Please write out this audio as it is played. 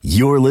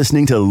You're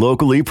listening to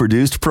locally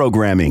produced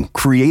programming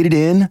created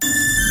in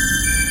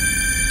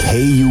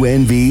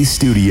KUNV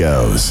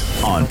Studios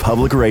on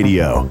Public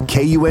Radio,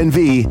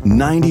 KUNV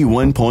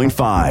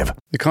 91.5.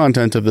 The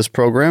content of this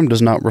program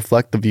does not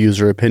reflect the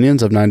views or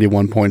opinions of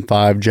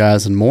 91.5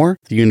 Jazz and More,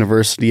 the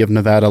University of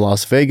Nevada,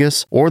 Las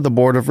Vegas, or the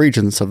Board of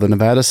Regents of the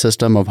Nevada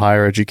System of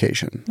Higher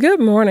Education. Good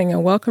morning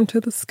and welcome to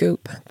The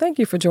Scoop. Thank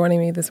you for joining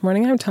me this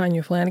morning. I'm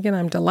Tanya Flanagan.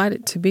 I'm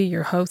delighted to be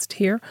your host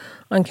here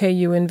on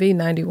KUNV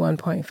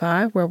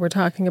 91.5, where we're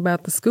talking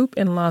about The Scoop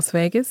in Las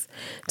Vegas.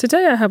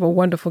 Today I have a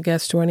wonderful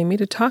guest joining me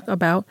to talk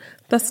about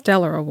the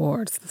Stellar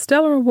Awards. The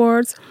Stellar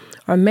Awards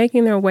are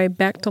making their way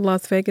back to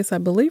Las Vegas, I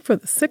believe, for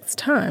the sixth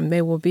time.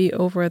 They will be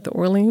over at the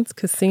Orleans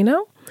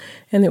Casino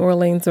and the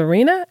Orleans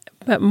Arena.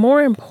 But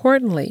more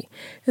importantly,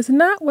 it's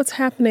not what's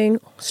happening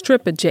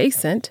Strip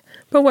adjacent,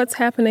 but what's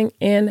happening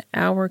in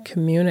our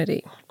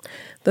community.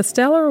 The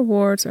Stellar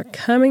Awards are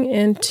coming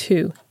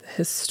into the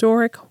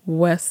historic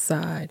West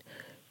Side,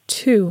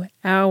 to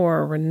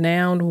our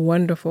renowned,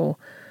 wonderful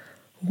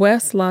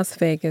West Las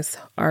Vegas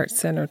Art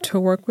Center to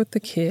work with the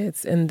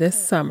kids in this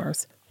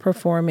summer's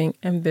Performing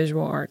and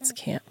Visual Arts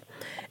Camp.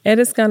 It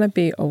is going to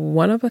be a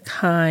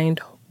one-of-a-kind,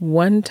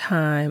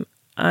 one-time,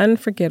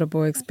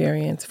 unforgettable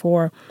experience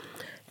for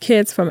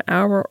kids from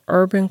our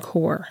urban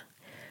core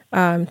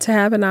to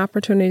have an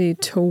opportunity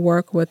to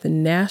work with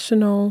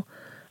national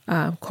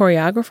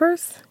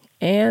choreographers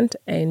and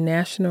a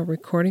national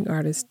recording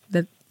artist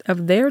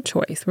of their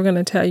choice. We're going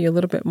to tell you a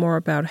little bit more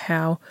about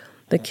how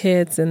the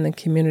kids in the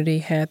community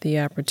had the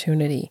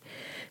opportunity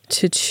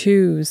to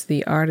choose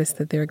the artist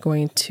that they're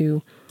going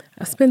to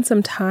spend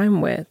some time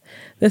with.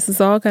 This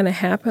is all going to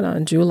happen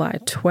on July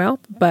 12th,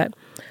 but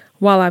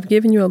while I've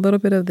given you a little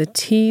bit of the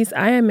tease,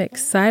 I am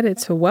excited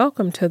to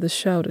welcome to the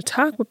show to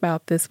talk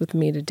about this with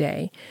me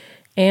today,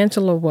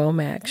 Angela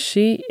Womack.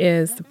 She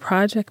is the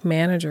project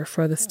manager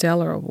for the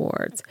Stellar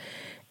Awards,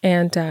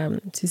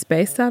 and she's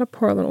based out of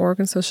Portland,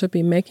 Oregon, so she'll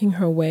be making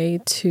her way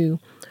to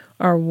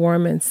our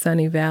warm and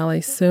sunny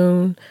valley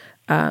soon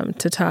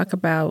to talk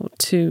about,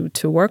 to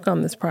work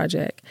on this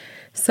project.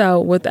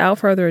 So without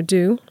further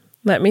ado,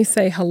 let me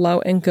say hello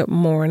and good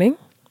morning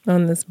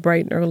on this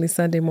bright and early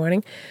Sunday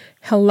morning.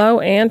 Hello,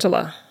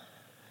 Angela.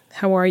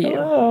 How are you?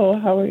 Hello.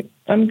 How are you?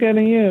 I'm good,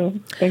 and you?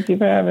 Thank you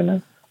for having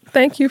us.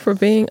 Thank you for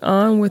being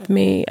on with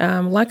me.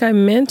 Like I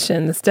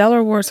mentioned, the Stellar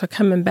Awards are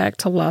coming back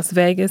to Las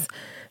Vegas.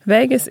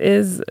 Vegas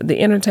is the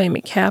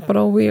entertainment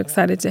capital. We're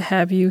excited to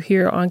have you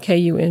here on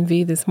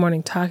KUNV this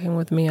morning talking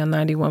with me on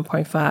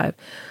 91.5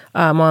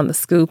 on The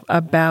Scoop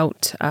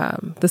about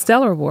the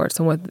Stellar Awards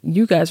and what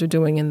you guys are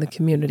doing in the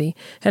community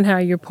and how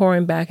you're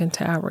pouring back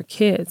into our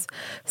kids.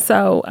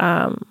 So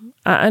I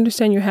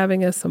understand you're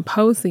having a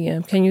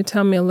symposium. Can you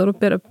tell me a little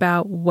bit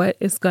about what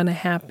is going to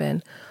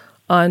happen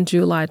on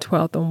July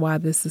 12th and why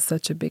this is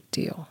such a big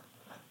deal?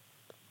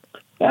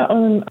 Yeah,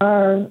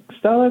 our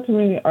Stellar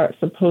Community Art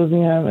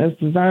Symposium is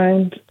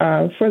designed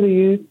for the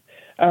youth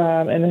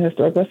in the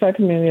historic West Side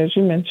community, as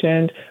you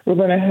mentioned. We're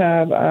going to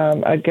have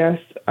a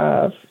guest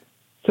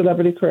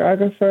celebrity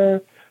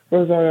choreographer,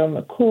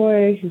 Rosario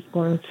McCoy. He's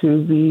going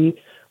to be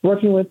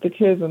working with the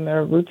kids on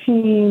their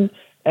routine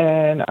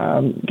and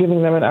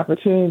giving them an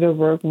opportunity to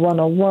work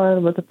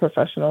one-on-one with a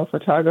professional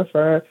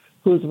photographer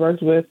who's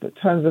worked with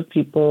tons of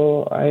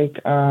people like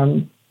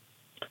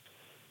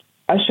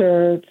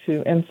Usher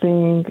to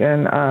NSYNC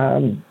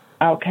and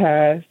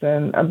Outkast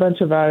and a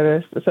bunch of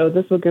artists. So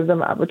this will give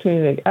them an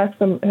opportunity to ask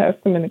them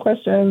any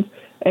questions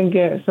and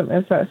get some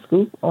inside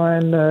scoop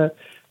on the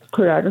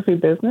choreography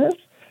business,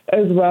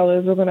 as well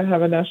as we're going to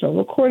have a national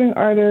recording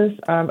artist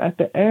at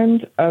the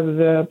end of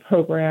the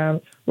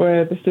program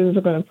where the students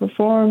are going to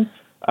perform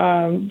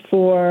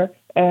for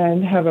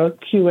and have a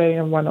QA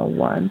and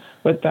one-on-one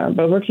with them.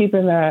 But we're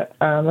keeping that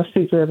a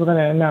secret. We're going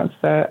to announce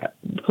that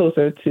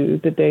closer to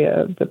the day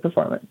of the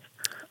performance.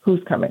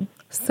 Who's coming?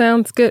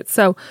 Sounds good.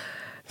 So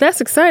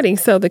that's exciting.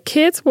 So the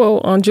kids will,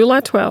 on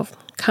July 12th,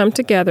 come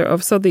together.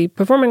 So the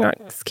Performing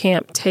Arts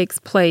Camp takes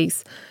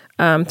place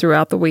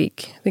throughout the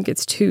week. I think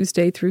it's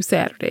Tuesday through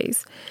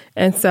Saturdays.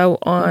 And so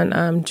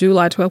on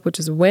July 12th, which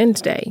is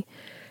Wednesday,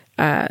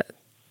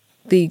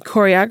 the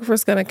choreographer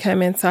is going to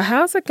come in. So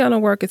how's it going to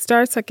work? It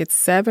starts like at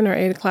 7 or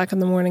 8 o'clock in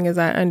the morning, as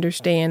I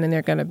understand, and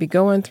they're going to be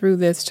going through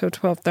this till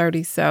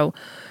 12:30. So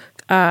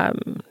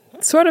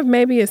sort of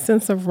maybe a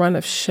sense of run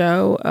of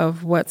show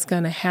of what's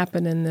going to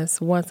happen in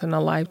this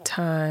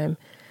once-in-a-lifetime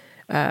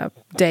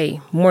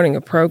morning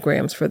of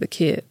programs for the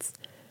kids.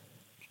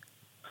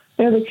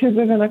 Yeah, the kids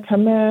are going to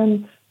come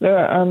in.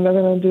 They're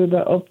going to do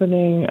the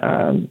opening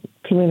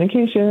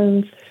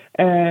communications,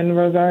 and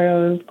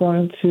Rosario is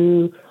going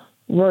to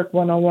work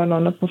one-on-one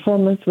on the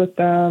performance with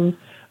them.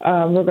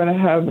 We're going to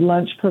have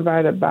lunch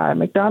provided by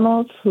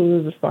McDonald's, who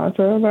is the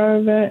sponsor of our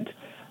event.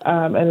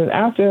 And then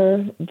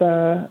after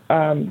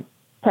the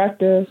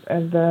practice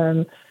and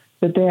then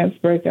the dance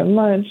break and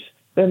lunch,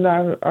 then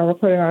our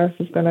recording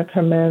artist is going to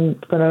come in,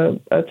 going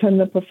to attend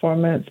the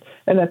performance,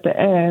 and at the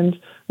end,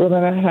 we're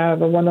going to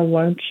have a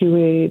one-on-one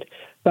QA'd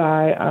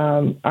by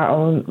our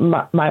own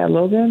Maya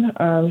Logan.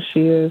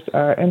 She is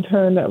our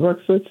intern that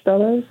works with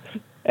Stellars,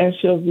 and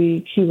she'll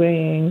be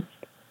QAing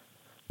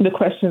the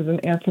questions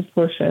and answers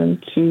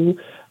portion to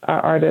our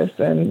artists,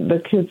 and the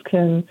kids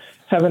can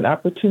have an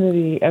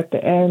opportunity at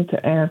the end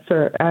to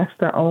ask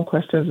their own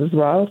questions as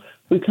well.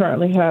 We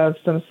currently have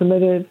some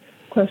submitted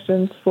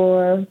questions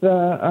for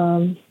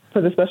the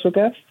special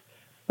guest,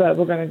 but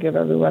we're going to give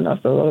everyone else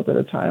a little bit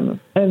of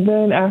time. And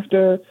then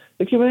after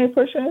the Q&A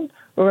portion,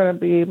 we're going to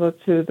be able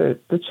to,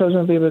 the children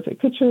will be able to take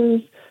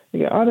pictures, to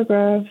get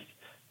autographs,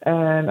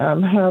 and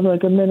have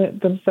like a minute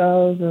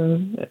themselves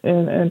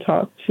and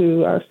talk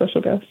to our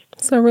special guests.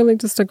 So really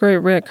just a great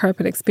red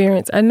carpet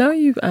experience. I know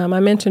I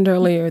mentioned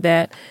earlier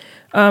that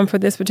for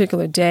this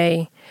particular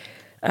day,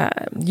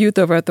 youth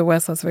over at the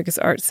West Las Vegas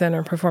Arts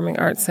Center, Performing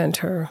Arts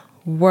Center,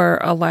 were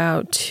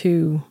allowed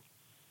to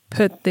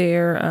put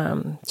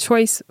their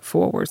choice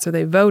forward. So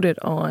they voted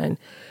on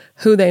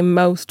who they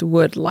most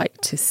would like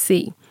to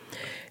see.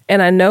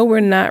 And I know we're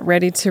not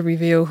ready to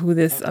reveal who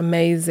this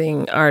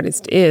amazing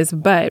artist is,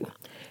 but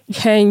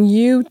can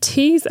you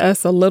tease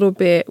us a little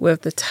bit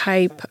with the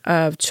type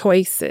of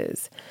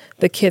choices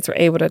the kids were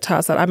able to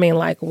toss out? I mean,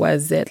 like,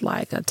 was it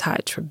like a Ty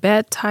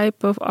Tribbett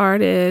type of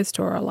artist,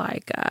 or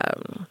like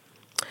a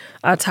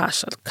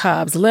Tasha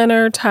Cobbs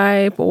Leonard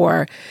type,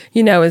 or,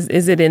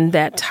 is it in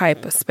that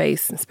type of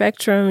space and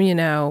spectrum?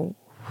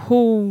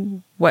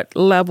 What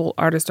level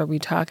artist are we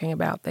talking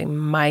about? They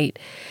might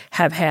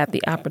have had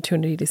the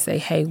opportunity to say,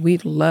 hey,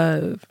 we'd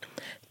love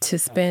to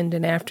spend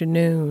an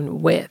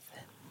afternoon with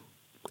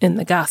in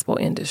the gospel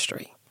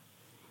industry.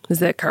 Is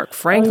that Kirk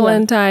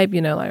Franklin type?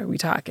 Like, are we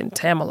talking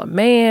Tamala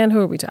Mann? Who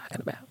are we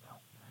talking about?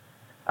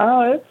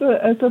 Oh,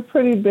 it's a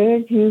pretty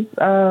big. He's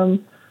a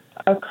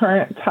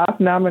current top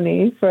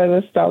nominee for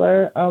the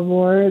Stellar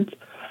Awards,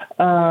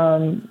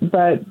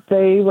 but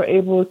they were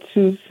able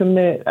to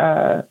submit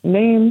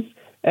names,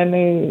 and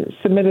they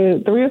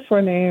submitted 3 or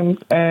 4 names,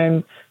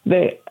 and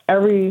the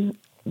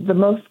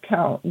most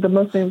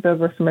names that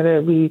were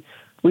submitted,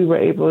 we were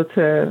able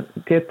to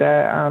get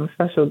that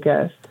special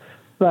guest.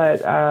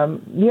 But,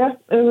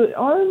 it was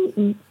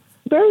on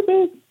very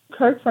big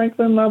Kirk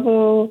Franklin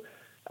level,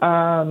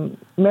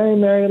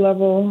 Mary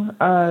level.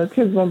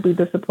 Kids won't be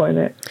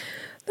disappointed.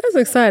 That's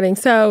exciting.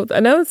 So I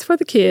know it's for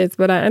the kids,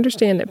 but I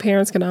understand that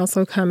parents can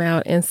also come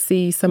out and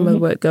see some of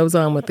what goes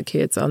on with the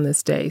kids on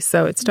this day.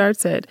 So it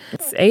starts at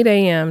 8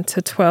 a.m.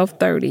 to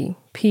 12:30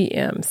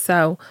 p.m.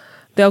 So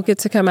they'll get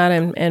to come out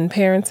and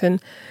parents, and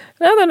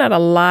now there are not a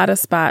lot of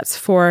spots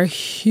for a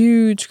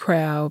huge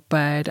crowd,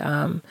 but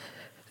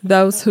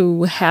those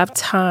who have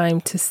time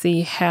to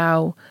see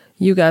how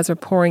you guys are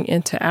pouring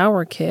into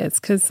our kids.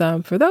 Because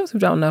for those who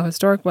don't know,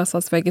 historic West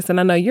Las Vegas, and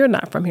I know you're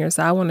not from here,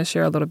 so I want to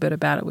share a little bit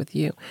about it with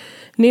you.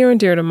 Near and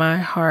dear to my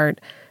heart,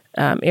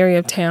 area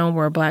of town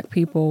where Black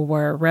people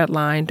were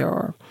redlined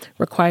or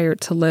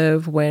required to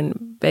live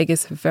when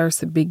Vegas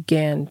first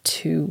began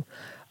to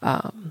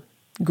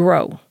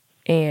grow,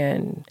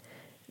 and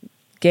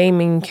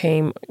gaming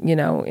came,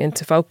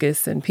 into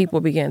focus, and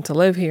people began to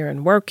live here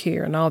and work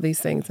here and all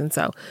these things. And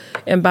so,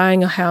 in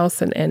buying a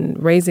house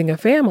and raising a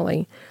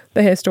family,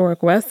 the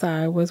historic West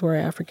Side was where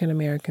African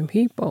American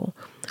people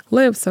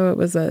lived. So it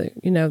was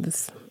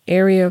this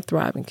area of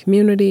thriving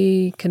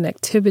community,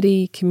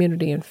 connectivity,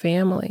 community, and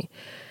family.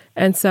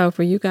 And so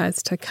for you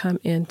guys to come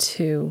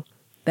into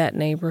that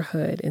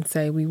neighborhood and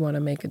say, we want to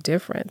make a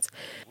difference,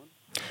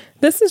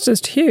 this is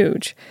just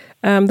huge.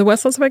 The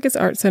West Las Vegas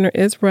Arts Center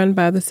is run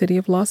by the city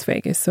of Las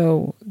Vegas,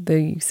 so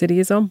the city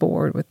is on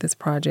board with this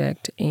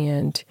project,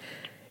 and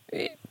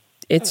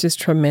it's just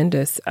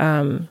tremendous.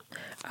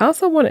 I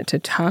also wanted to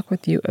talk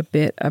with you a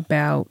bit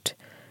about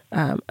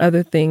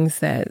other things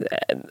that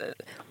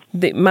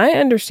my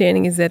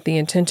understanding is that the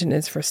intention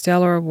is for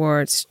Stellar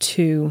Awards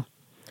to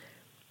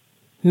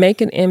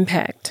make an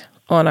impact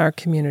on our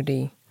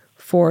community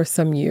for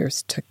some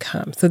years to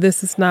come. So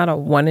this is not a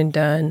one and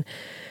done.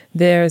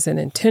 There's an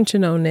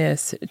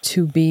intentionalness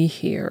to be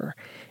here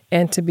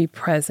and to be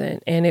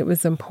present. And it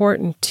was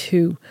important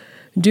to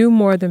do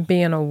more than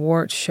be an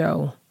award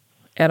show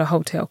at a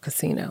hotel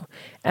casino.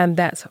 And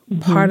that's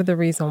part of the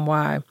reason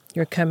why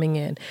you're coming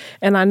in.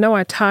 And I know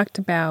I talked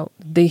about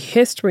the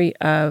history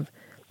of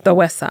the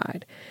West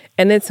Side.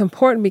 And it's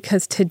important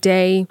because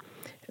today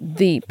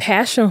the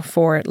passion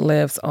for it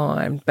lives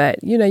on.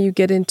 But, you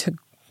get into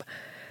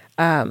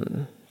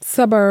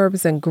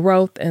suburbs and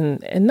growth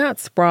and not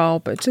sprawl,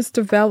 but just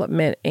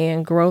development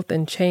and growth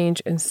and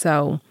change. And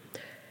so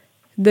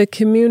the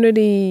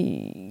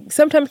community,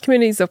 sometimes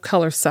communities of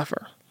color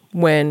suffer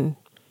when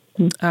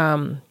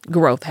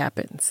growth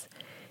happens.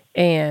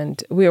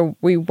 And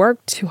we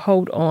work to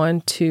hold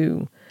on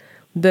to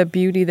the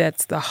beauty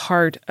that's the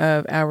heart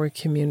of our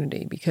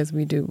community, because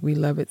we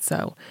love it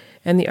so.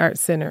 And the Art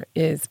Center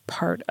is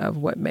part of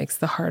what makes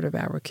the heart of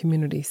our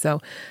community.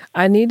 So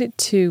I needed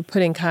to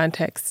put in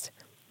context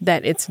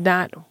that it's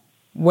not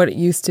what it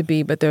used to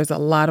be, but there's a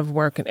lot of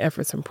work and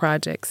efforts and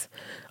projects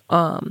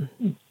that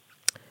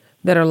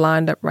are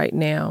lined up right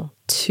now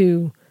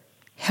to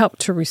help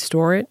to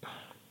restore it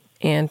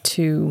and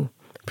to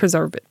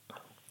preserve it.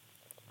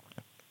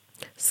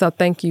 So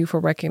thank you for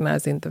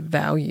recognizing the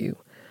value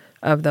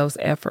of those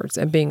efforts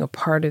and being a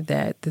part of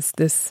that.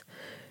 This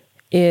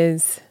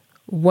is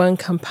one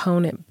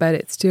component, but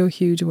it's still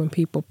huge when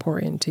people pour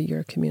into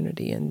your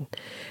community, and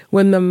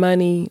when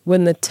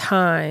the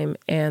time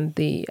and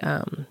the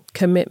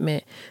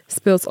commitment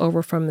spills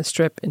over from the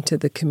Strip into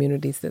the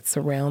communities that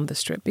surround the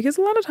Strip. Because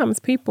a lot of times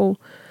people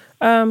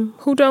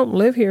who don't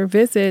live here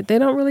visit, they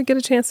don't really get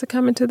a chance to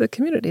come into the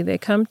community. They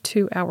come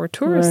to our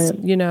tourist,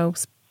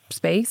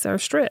 space, our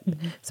Strip.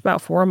 Mm-hmm. It's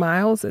about 4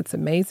 miles. It's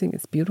amazing.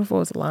 It's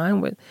beautiful. It's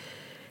lined with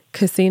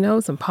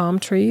casinos and palm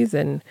trees,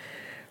 and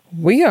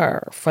we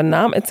are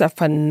phenomenal. It's a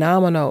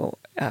phenomenal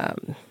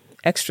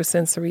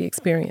extrasensory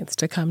experience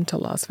to come to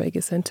Las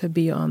Vegas and to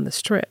be on the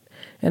Strip.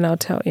 And I'll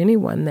tell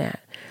anyone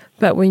that.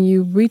 But when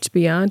you reach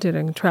beyond it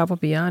and travel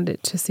beyond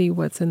it to see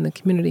what's in the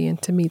community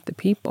and to meet the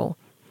people,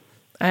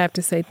 I have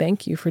to say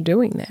thank you for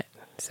doing that.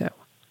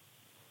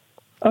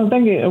 Oh,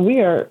 thank you.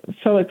 We are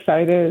so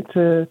excited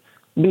to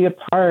be a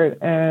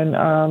part, and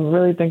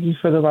really thank you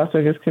for the Las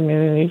Vegas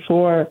community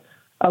for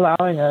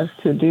allowing us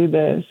to do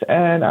this.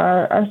 And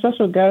our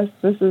special guests,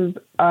 this is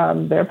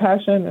their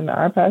passion and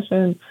our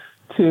passion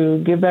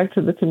to give back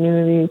to the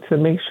community, to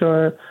make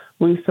sure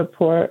we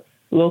support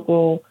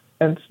local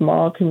and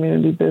small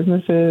community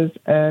businesses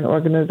and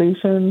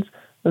organizations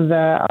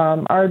that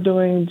are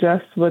doing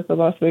just what the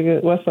West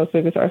Las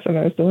Vegas Art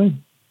Center is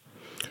doing.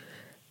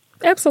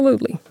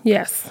 Absolutely.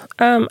 Yes.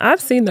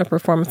 I've seen their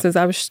performances.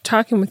 I was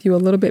talking with you a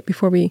little bit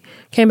before we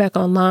came back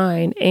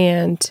online,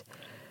 and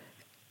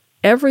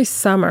every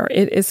summer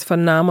it is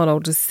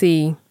phenomenal to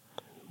see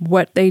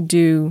what they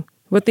do,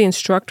 what the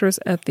instructors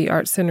at the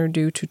Art Center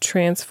do to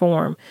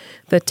transform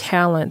the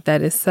talent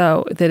that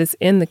is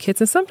in the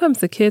kids. And sometimes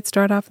the kids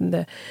start off and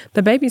the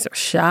babies are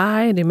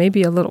shy, they may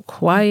be a little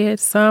quiet,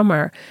 some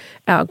are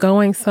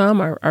outgoing,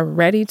 some are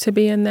ready to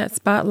be in that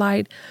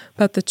spotlight.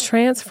 But the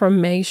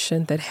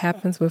transformation that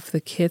happens with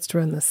the kids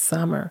during the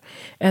summer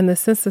and the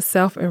sense of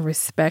self and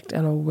respect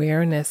and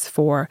awareness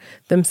for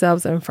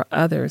themselves and for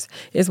others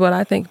is what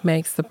I think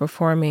makes the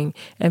Performing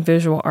and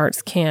Visual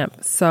Arts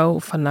Camp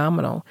so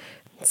phenomenal.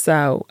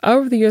 So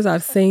over the years,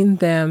 I've seen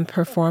them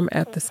perform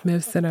at the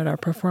Smith Center, our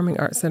Performing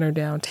Arts Center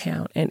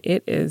downtown, and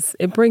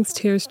it brings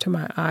tears to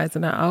my eyes.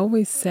 And I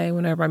always say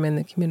whenever I'm in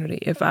the community,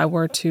 if I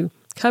were to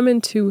come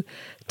into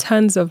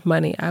tons of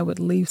money, I would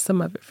leave some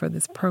of it for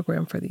this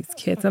program for these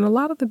kids. And a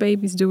lot of the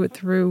babies do it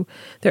through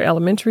their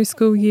elementary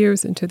school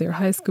years into their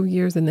high school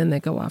years, and then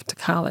they go off to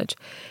college.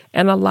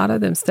 And a lot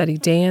of them study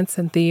dance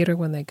and theater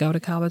when they go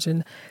to college,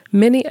 and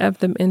many of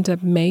them end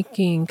up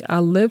making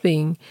a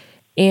living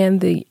in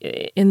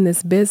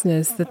this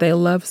business that they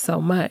love so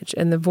much.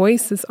 And the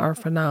voices are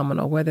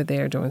phenomenal, whether they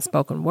are doing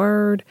spoken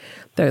word,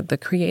 the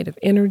creative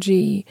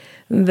energy,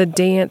 the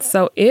dance.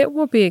 So it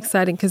will be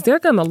exciting because they're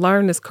going to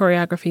learn this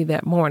choreography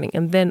that morning,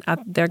 and then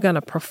they're going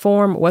to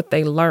perform what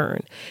they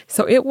learn.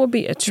 So it will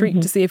be a treat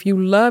to see. If you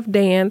love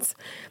dance,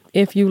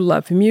 if you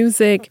love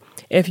music,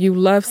 if you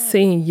love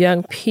seeing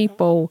young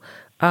people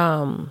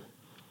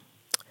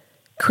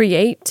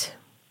create,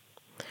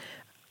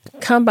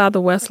 come by the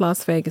West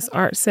Las Vegas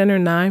Art Center,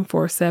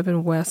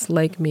 947 West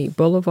Lake Mead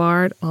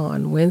Boulevard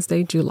on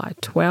Wednesday, July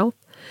 12th,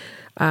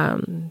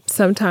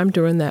 sometime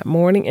during that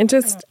morning. And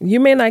you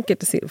may not get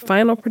to see the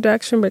final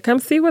production, but come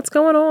see what's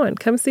going on.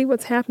 Come see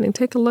what's happening.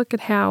 Take a look at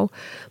how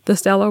the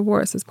Stellar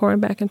Awards is pouring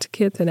back into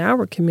kids in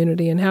our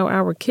community and how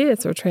our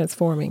kids are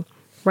transforming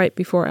right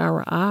before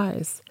our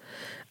eyes.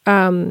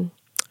 The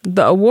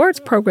awards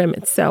program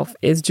itself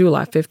is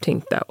July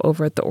 15th, though,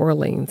 over at the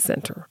Orleans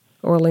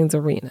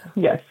Arena.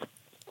 Yes.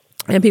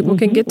 And people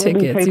can get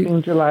tickets. We'll be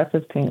taping July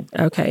 15th.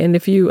 Okay. And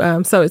if you,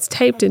 so it's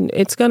taped and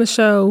it's going to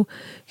show,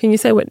 can you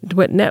say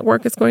what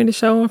network it's going to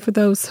show on for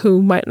those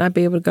who might not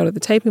be able to go to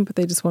the taping, but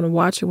they just want to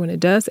watch it when it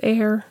does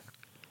air?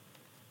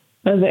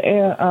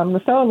 The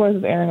Stellar Awards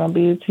is airing on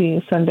BET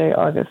Sunday,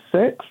 August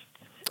 6th.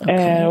 Okay.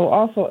 And it will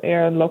also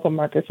air in local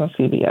markets on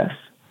CBS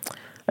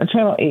and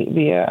Channel 8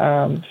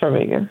 for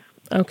Vegas.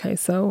 Okay.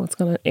 So it's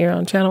going to air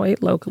on Channel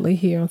 8 locally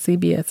here on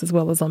CBS as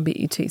well as on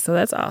BET. So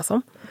that's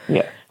awesome.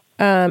 Yes.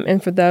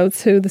 And for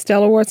those the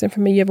Stellar Awards, and for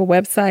me, you have a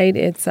website.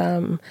 It's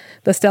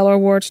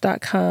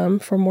thestellarawards.com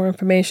for more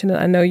information.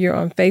 I know you're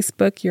on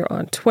Facebook, you're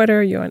on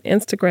Twitter, you're on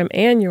Instagram,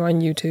 and you're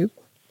on YouTube.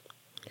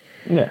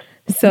 Yes.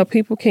 So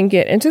people can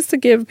get, and just to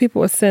give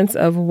people a sense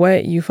of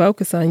what you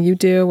focus on, you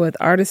deal with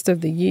Artist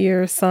of the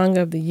Year, Song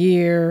of the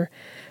Year,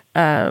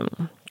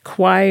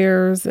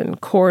 choirs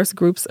and chorus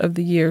groups of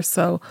the year.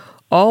 So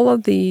all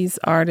of these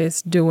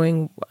artists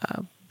doing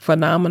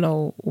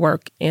phenomenal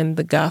work in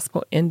the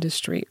gospel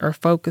industry are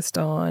focused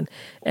on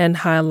and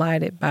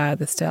highlighted by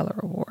the Stellar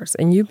Awards.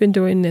 And you've been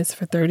doing this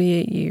for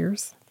 38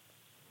 years.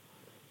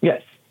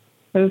 Yes.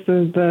 This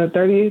is the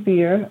 38th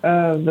year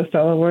of the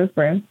Stellar Awards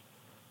brand.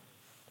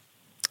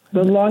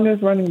 The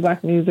longest running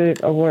Black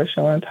music award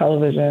show on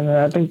television. And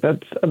I think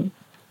that's a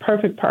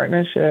perfect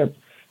partnership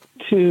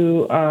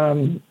to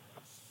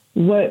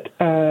what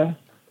Dr.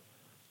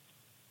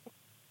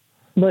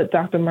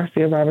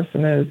 Marcia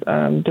Robertson is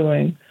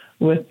doing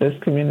with this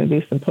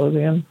community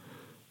symposium.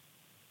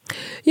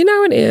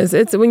 It is.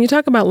 It's when you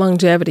talk about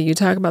longevity, you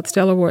talk about the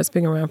Stellar Awards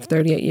being around for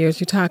 38 years.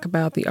 You talk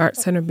about the Art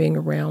Center being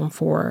around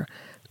for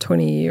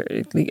 20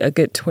 years, a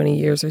good 20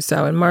 years or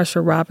so. And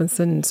Marsha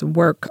Robinson's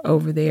work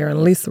over there,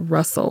 and Lisa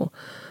Russell,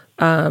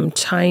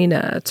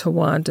 China,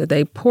 Tawanda,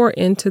 they pour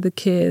into the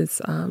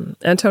kids.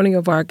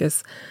 Antonio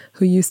Vargas,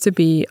 who used to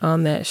be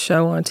on that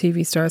show on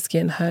TV, Starsky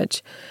and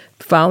Hutch,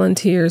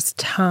 volunteers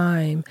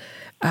time.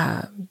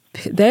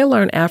 They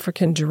learn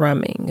African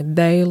drumming.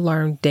 They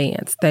learn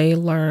dance. They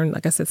learn,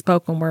 like I said,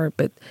 spoken word,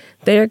 but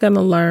they're going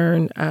to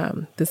learn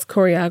this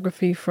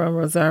choreography from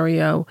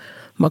Rosario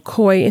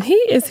McCoy. And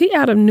is he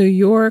out of New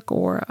York,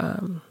 or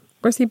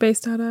where's he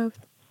based out of?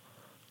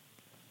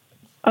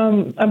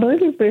 I believe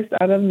he's based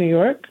out of New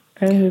York,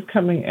 and he's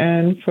coming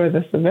in for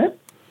this event.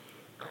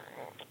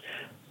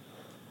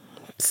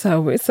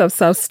 So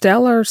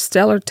Stellar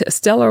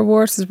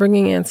Awards is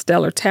bringing in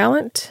stellar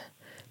talent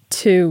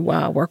to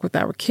work with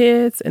our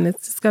kids, and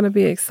it's just going to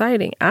be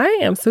exciting. I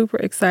am super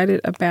excited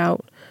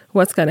about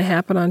what's going to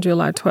happen on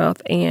July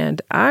 12th,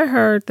 and I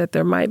heard that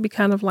there might be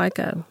kind of like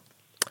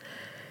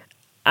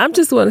I'm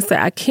just want to say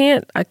I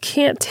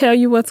can't tell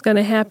you what's going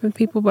to happen,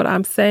 people, but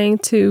I'm saying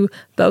to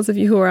those of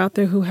you who are out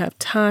there who have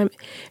time,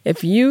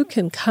 if you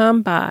can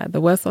come by the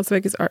West Las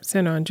Vegas Art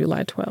Center on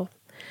July 12th,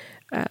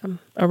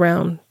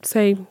 around,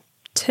 say,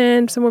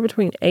 10, somewhere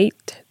between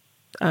 8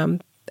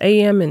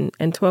 a.m. and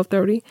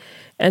 12:30,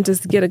 and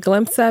just get a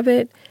glimpse of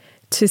it,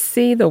 to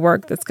see the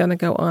work that's going to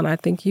go on, I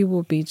think you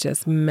will be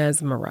just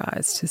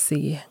mesmerized to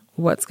see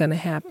what's going to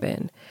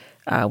happen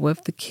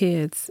with the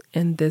kids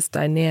in this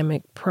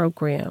dynamic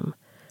program,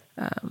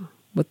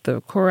 with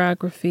the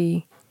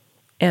choreography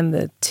and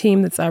the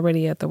team that's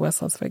already at the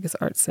West Las Vegas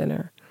Art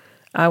Center.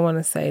 I want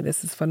to say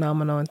this is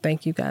phenomenal, and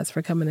thank you guys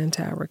for coming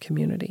into our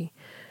community.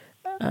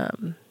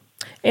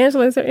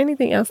 Angela, is there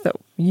anything else that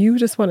you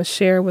just want to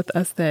share with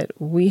us that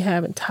we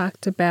haven't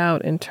talked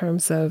about in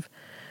terms of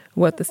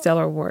what the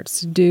Stellar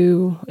Awards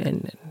do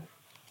and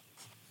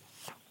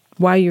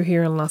why you're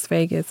here in Las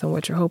Vegas and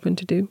what you're hoping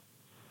to do?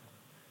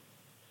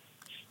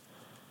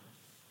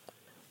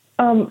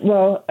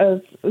 Well,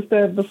 as I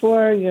said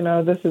before,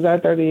 this is our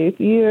 38th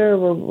year.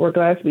 We're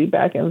glad to be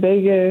back in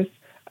Vegas.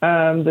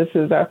 This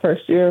is our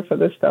first year for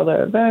the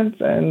Stellar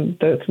events, and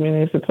the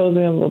Community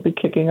Symposium will be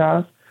kicking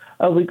off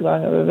a week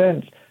long of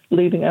events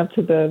leading up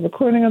to the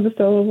recording of the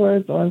Stellar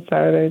Awards on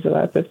Saturday,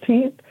 July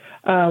 15th.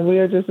 We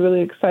are just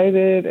really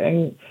excited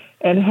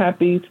and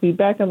happy to be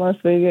back in Las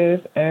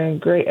Vegas,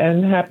 and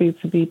happy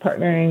to be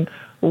partnering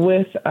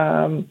with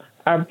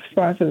our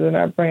sponsors and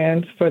our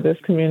brands for this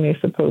Community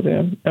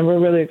Symposium. And we're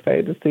really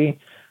excited to see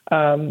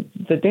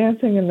the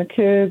dancing and the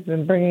kids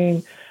and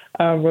bringing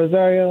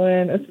Rosario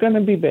in. It's going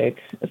to be big.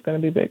 It's going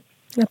to be big.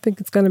 I think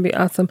it's going to be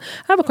awesome.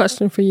 I have a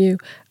question for you.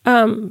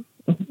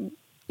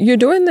 You're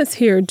doing this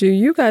here. Do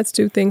you guys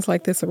do things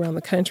like this around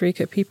the country?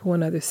 Could people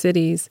in other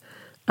cities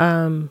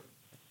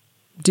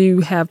do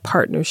you have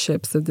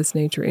partnerships of this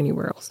nature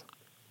anywhere else?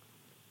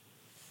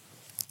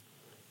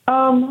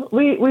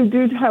 We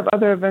do have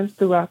other events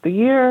throughout the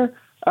year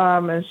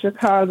in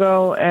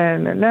Chicago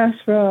and in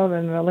Nashville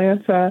and in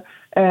Atlanta,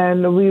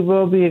 and we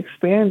will be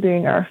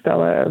expanding our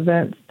Stellar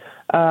events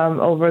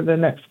over the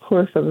next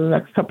course of the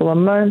next couple of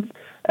months,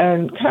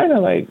 and kind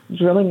of like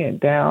drilling it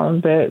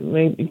down, that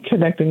maybe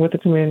connecting with a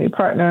community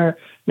partner,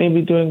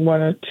 maybe doing one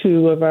or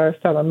two of our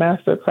Stellar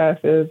master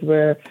classes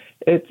where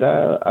it's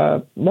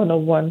a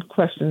one-on-one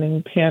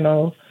questionnaire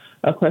panel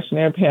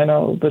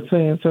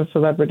between some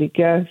celebrity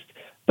guests.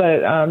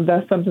 But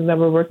that's something that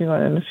we're working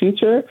on in the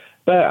future.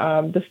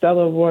 But the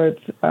Stellar Awards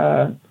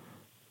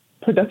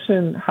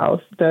production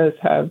house does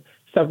have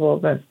several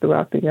events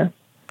throughout the year.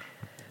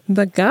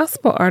 The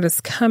Gospel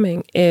Artist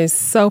Coming is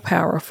so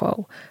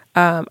powerful.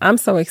 I'm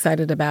so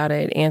excited about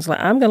it. Angela,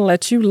 I'm going to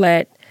let you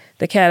let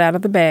the cat out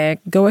of the bag.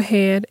 Go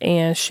ahead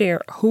and share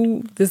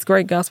who this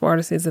great gospel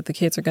artist is that the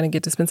kids are going to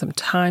get to spend some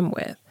time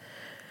with.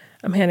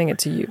 I'm handing it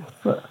to you.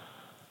 All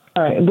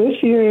right.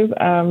 This year's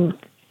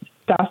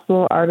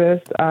gospel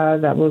artist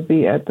that will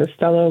be at the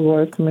Stellar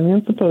Awards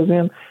Community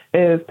Symposium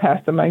is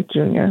Pastor Mike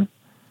Jr.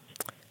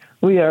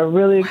 We are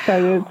really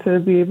excited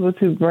to be able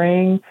to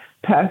bring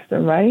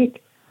Pastor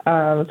Mike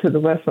to the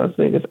West Las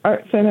Vegas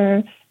Art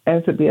Center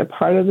and to be a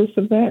part of this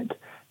event.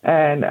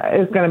 And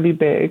it's going to be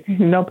big,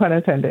 no pun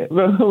intended.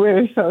 But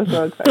we're so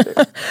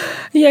excited.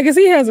 Yeah, because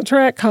he has a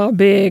track called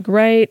Big,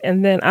 right?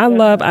 And then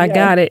I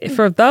Got It.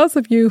 For those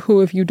of you who,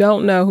 if you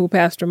don't know who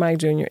Pastor Mike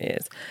Jr.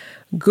 is,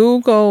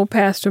 Google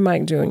Pastor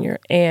Mike Jr.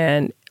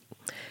 And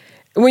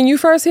when you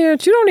first hear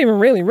it, you don't even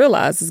really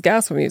realize it's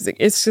gospel music.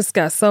 It's just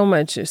got so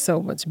much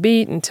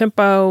beat and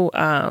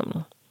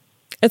tempo.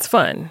 It's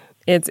fun.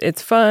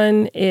 It's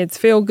fun. It's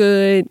feel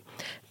good.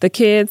 The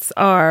kids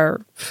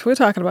we're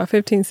talking about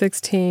 15,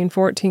 16,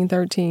 14,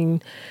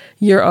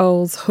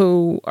 13-year-olds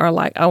who are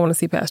like, I want to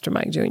see Pastor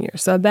Mike Jr.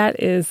 So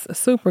that is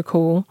super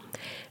cool.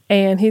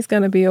 And he's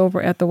going to be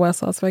over at the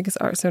West Las Vegas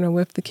Art Center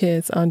with the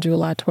kids on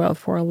July 12th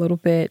for a little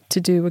bit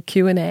to do a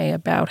Q&A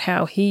about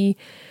how he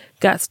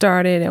got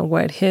started and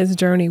what his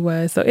journey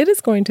was. So it is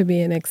going to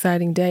be an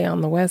exciting day on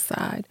the West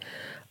Side.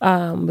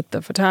 with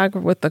the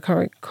photographer, with the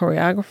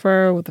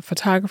choreographer, with the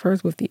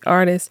photographers, with the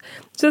artists,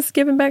 just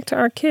giving back to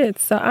our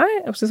kids. So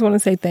I just want to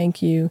say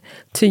thank you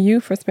to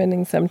you for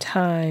spending some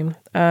time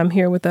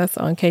here with us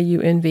on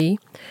KUNV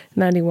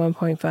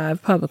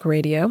 91.5 Public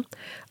Radio,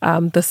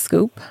 The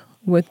Scoop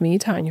with me,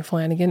 Tanya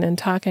Flanagan, and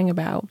talking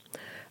about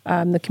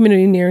the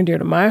community near and dear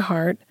to my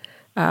heart.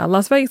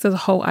 Las Vegas as a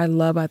whole,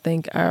 I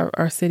think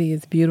our city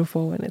is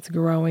beautiful and it's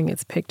growing,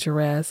 it's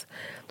picturesque.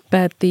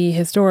 But the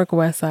historic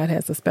West Side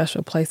has a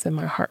special place in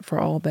my heart for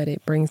all that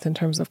it brings in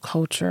terms of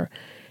culture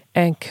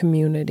and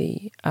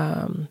community.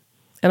 And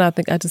I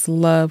think I just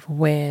love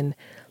when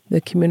the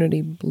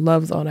community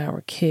loves on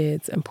our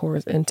kids and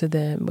pours into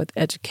them with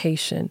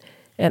education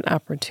and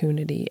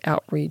opportunity,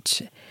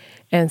 outreach,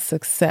 and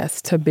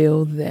success to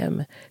build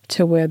them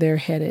to where they're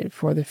headed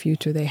for the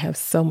future. They have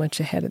so much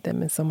ahead of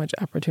them and so much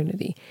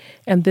opportunity.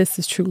 And this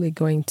is truly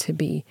going to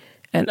be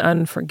an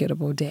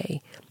unforgettable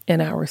day in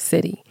our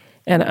city.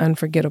 An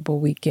unforgettable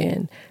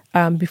weekend.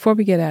 Before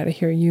we get out of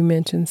here, you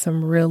mentioned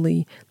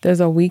there's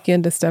a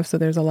weekend of stuff, so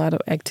there's a lot of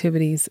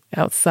activities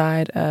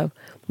outside of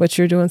what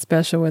you're doing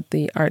special with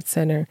the Art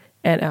Center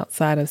and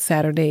outside of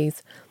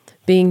Saturdays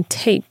being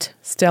taped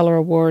Stellar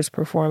Awards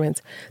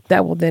performance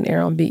that will then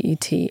air on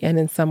BET and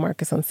in some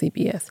markets on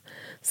CBS.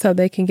 So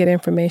they can get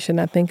information,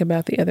 I think,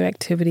 about the other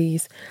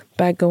activities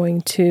by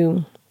going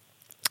to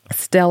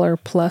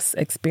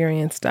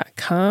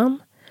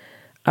stellarplusexperience.com.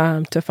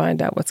 To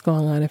find out what's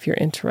going on if you're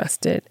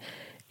interested.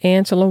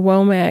 Angela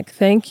Womack,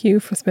 thank you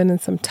for spending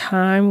some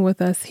time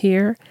with us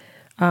here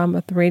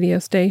at the radio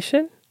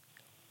station.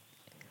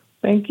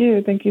 Thank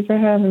you. Thank you for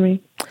having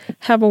me.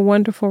 Have a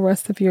wonderful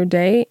rest of your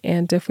day.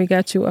 And if we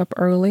got you up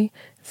early,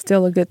 it's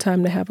still a good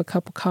time to have a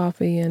cup of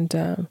coffee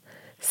and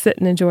sit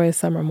and enjoy a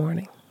summer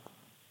morning.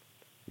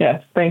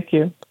 Yes, thank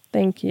you.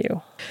 Thank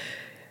you.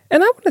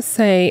 And I want to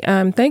say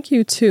thank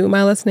you to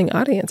my listening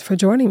audience for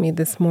joining me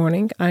this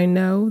morning. I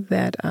know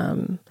that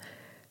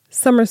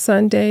Summer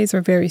Sundays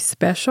are very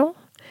special.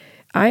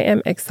 I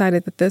am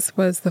excited that this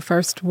was the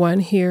first one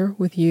here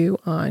with you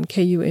on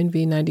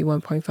KUNV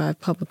 91.5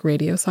 Public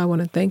Radio. So I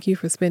want to thank you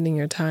for spending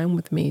your time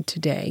with me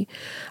today.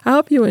 I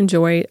hope you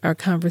enjoyed our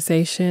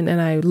conversation, and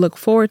I look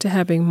forward to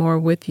having more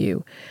with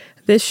you.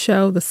 This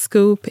show, The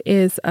Scoop,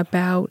 is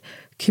about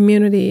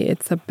community.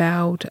 It's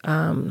about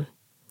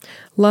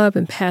love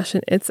and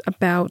passion. It's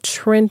about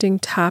trending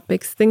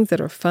topics, things that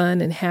are fun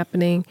and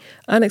happening,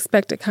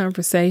 unexpected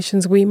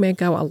conversations. We may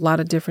go a lot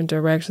of different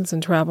directions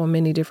and travel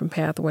many different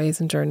pathways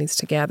and journeys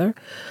together.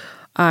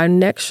 Our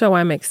next show,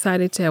 I'm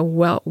excited to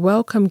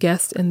welcome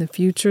guests in the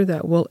future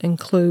that will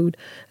include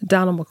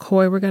Donald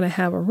McCoy. We're going to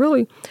have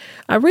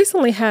I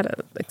recently had an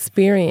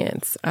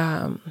experience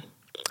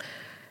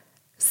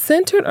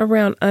centered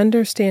around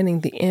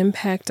understanding the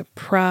impact of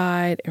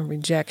pride and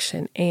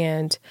rejection.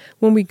 And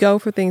when we go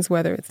for things,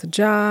 whether it's a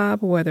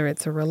job, whether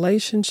it's a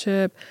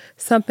relationship,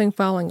 something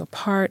falling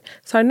apart.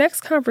 So our next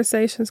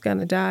conversation is going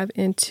to dive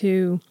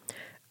into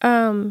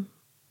a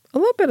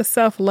little bit of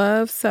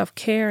self-love,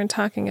 self-care, and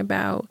talking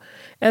about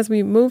as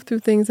we move through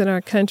things in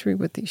our country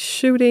with these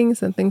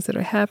shootings and things that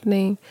are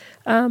happening,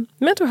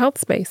 mental health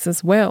space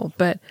as well,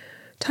 but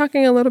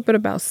talking a little bit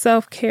about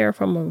self-care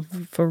from a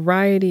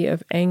variety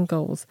of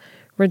angles,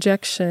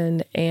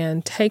 rejection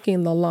and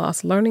taking the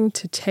loss, learning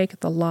to take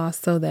the loss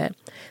so that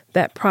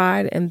that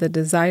pride and the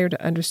desire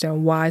to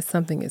understand why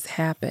something has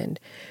happened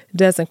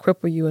doesn't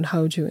cripple you and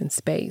hold you in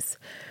space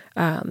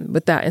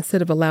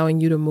instead of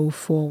allowing you to move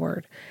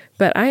forward.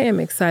 But I am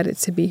excited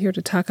to be here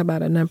to talk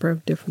about a number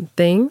of different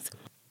things.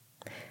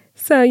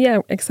 So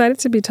excited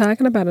to be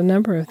talking about a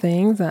number of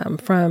things,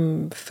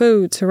 from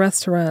food to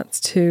restaurants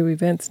to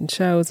events and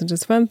shows and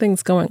just fun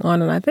things going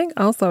on. And I think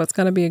also it's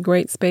going to be a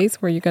great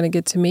space where you're going to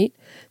get to meet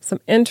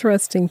some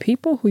interesting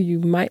people who you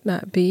might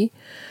not be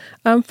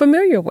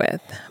familiar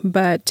with,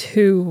 but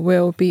who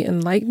will be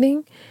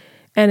enlightening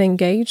and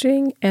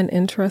engaging and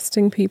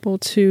interesting people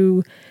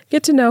to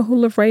get to know who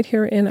live right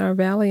here in our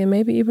valley and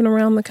maybe even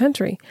around the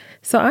country.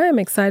 So I am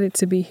excited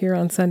to be here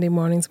on Sunday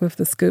mornings with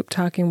The Scoop,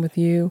 talking with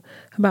you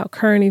about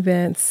current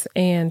events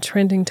and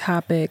trending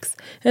topics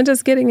and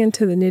just getting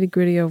into the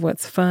nitty-gritty of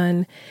what's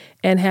fun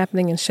and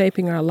happening and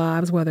shaping our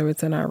lives, whether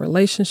it's in our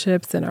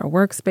relationships, in our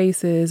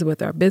workspaces,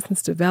 with our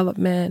business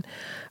development.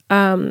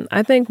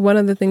 I think one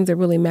of the things that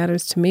really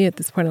matters to me at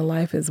this point in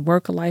life is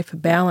work-life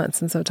balance.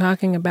 And so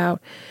talking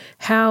about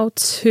how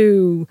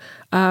to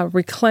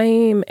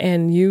reclaim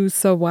and use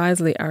so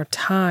wisely our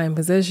time,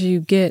 because as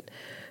you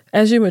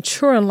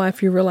mature in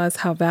life, you realize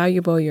how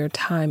valuable your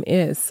time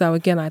is. So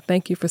again, I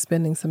thank you for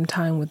spending some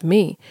time with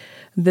me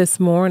this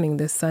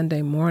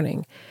Sunday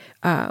morning.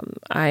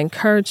 I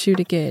encourage you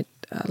to get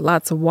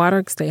lots of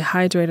water, stay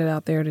hydrated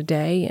out there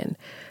today. And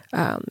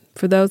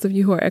for those of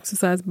you who are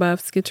exercise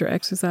buffs, get your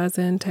exercise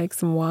in, take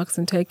some walks,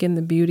 and take in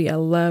the beauty.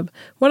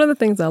 One of the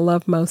things I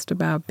love most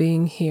about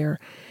being here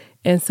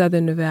in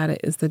Southern Nevada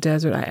is the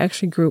desert. I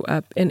actually grew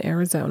up in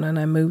Arizona, and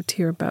I moved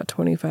here about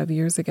 25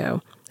 years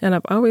ago. And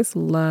I've always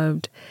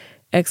loved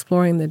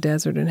exploring the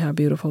desert and how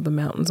beautiful the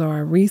mountains are.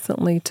 I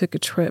recently took a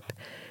trip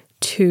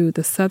to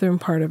the southern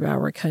part of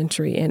our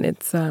country, and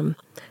it's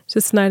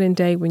just night and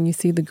day when you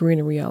see the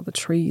greenery, all the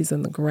trees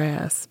and the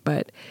grass.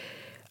 But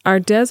our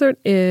desert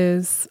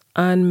is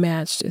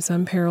unmatched. It's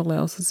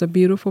unparalleled. It's a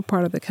beautiful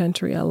part of the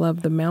country. I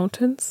love the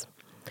mountains,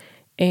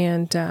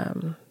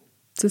 and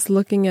just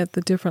looking at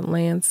the different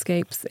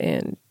landscapes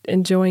and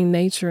enjoying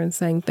nature and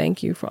saying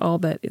thank you for all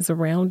that is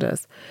around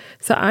us.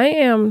 So I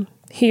am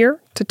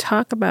here to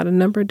talk about a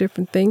number of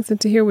different things and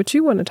to hear what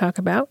you want to talk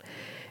about.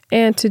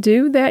 And to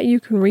do that, you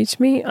can reach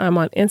me. I'm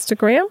on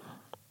Instagram.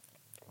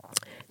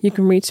 You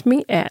can reach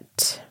me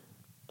at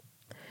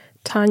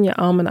Tanya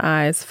Almond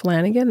Eyes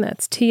Flanagan.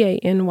 That's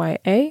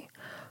Tanya.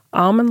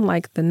 Almond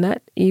like the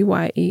nut,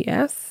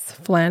 EYES.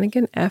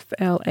 Flanagan,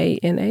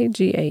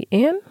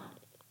 FLANAGAN.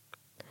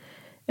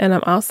 And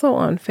I'm also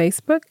on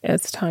Facebook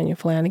as Tanya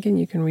Flanagan.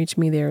 You can reach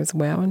me there as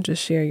well and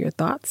just share your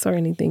thoughts or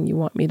anything you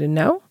want me to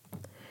know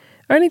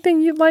or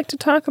anything you'd like to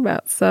talk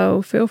about.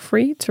 So feel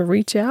free to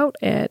reach out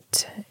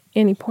at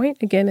any point.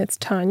 Again, it's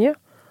Tanya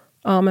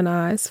Almond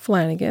Eyes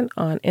Flanagan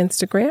on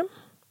Instagram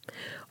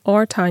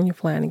or Tanya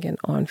Flanagan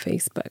on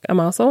Facebook. I'm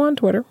also on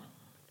Twitter.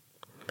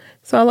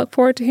 So I look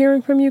forward to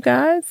hearing from you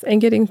guys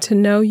and getting to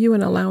know you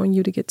and allowing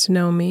you to get to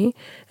know me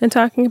and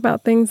talking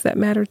about things that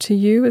matter to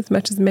you as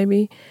much as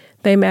maybe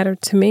they matter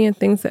to me, and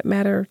things that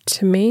matter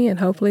to me, and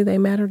hopefully they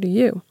matter to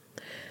you.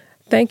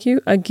 Thank you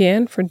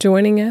again for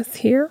joining us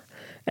here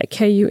at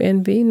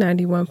KUNV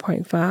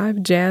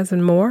 91.5, Jazz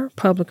and More,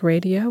 Public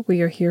Radio.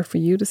 We are here for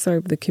you to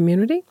serve the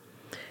community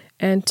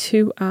and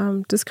to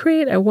just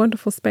create a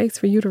wonderful space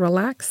for you to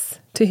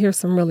relax, to hear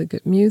some really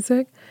good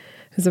music.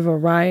 There's a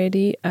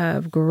variety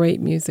of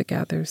great music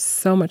out there.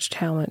 So much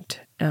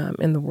talent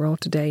in the world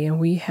today, and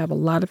we have a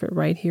lot of it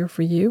right here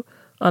for you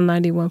on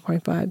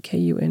 91.5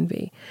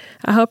 KUNV.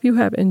 I hope you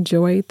have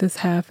enjoyed this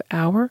half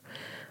hour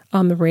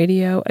on the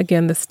radio.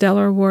 Again, the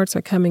Stellar Awards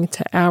are coming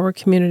to our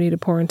community to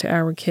pour into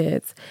our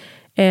kids.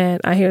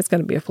 And I hear it's going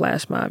to be a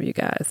flash mob, you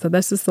guys. So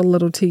that's just a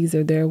little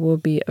teaser. There will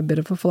be a bit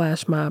of a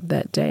flash mob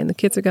that day. And the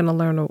kids are going to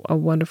learn a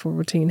wonderful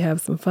routine,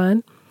 have some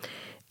fun.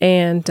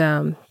 And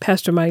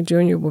Pastor Mike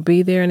Jr. will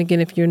be there. And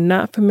again, if you're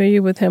not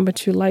familiar with him,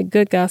 but you like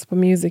good gospel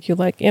music, you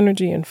like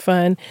energy and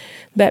fun,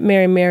 that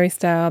Mary Mary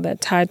style,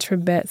 that Ty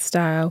Tribbett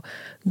style,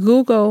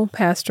 Google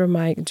Pastor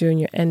Mike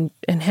Jr. and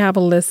have a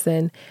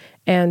listen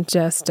and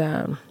just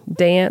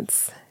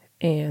dance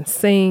and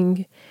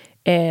sing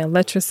and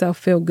let yourself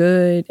feel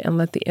good and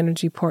let the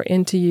energy pour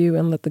into you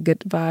and let the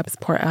good vibes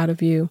pour out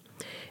of you.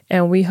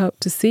 And we hope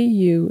to see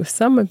you,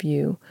 some of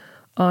you,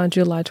 on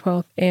July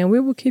 12th, and we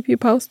will keep you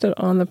posted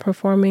on the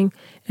Performing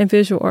and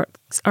Visual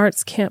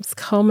Arts Camp's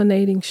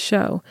culminating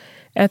show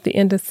at the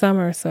end of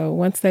summer. So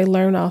once they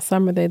learn all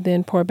summer, they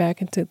then pour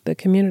back into the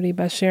community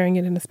by sharing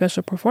it in a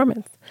special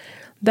performance.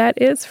 That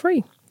is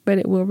free, but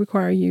it will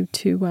require you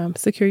to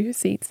secure your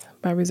seats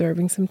by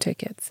reserving some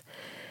tickets.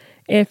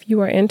 If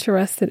you are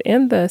interested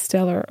in the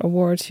Stellar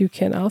Awards, you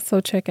can also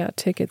check out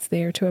tickets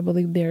there too. I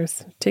believe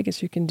there's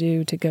tickets you can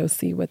do to go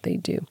see what they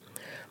do.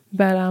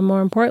 But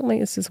more importantly,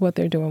 it's just what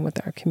they're doing with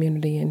our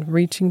community and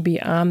reaching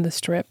beyond the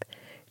Strip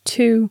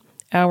to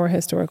our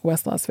historic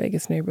West Las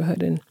Vegas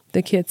neighborhood and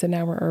the kids in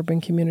our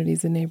urban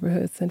communities and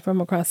neighborhoods and from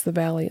across the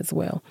valley as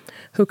well,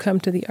 who come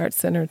to the Art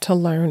Center to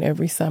learn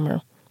every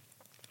summer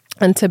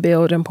and to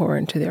build and pour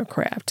into their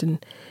craft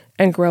and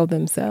grow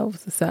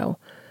themselves. So,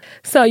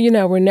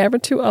 we're never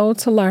too old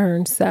to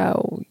learn.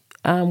 So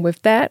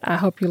with that, I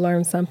hope you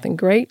learned something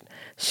great.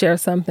 Share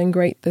something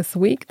great this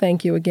week.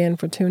 Thank you again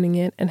for tuning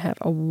in and have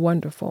a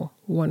wonderful,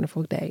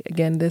 wonderful day.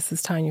 Again, this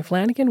is Tanya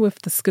Flanagan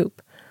with The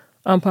Scoop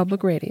on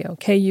Public Radio,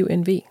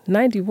 KUNV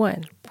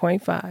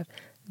 91.5,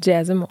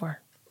 Jazz and More.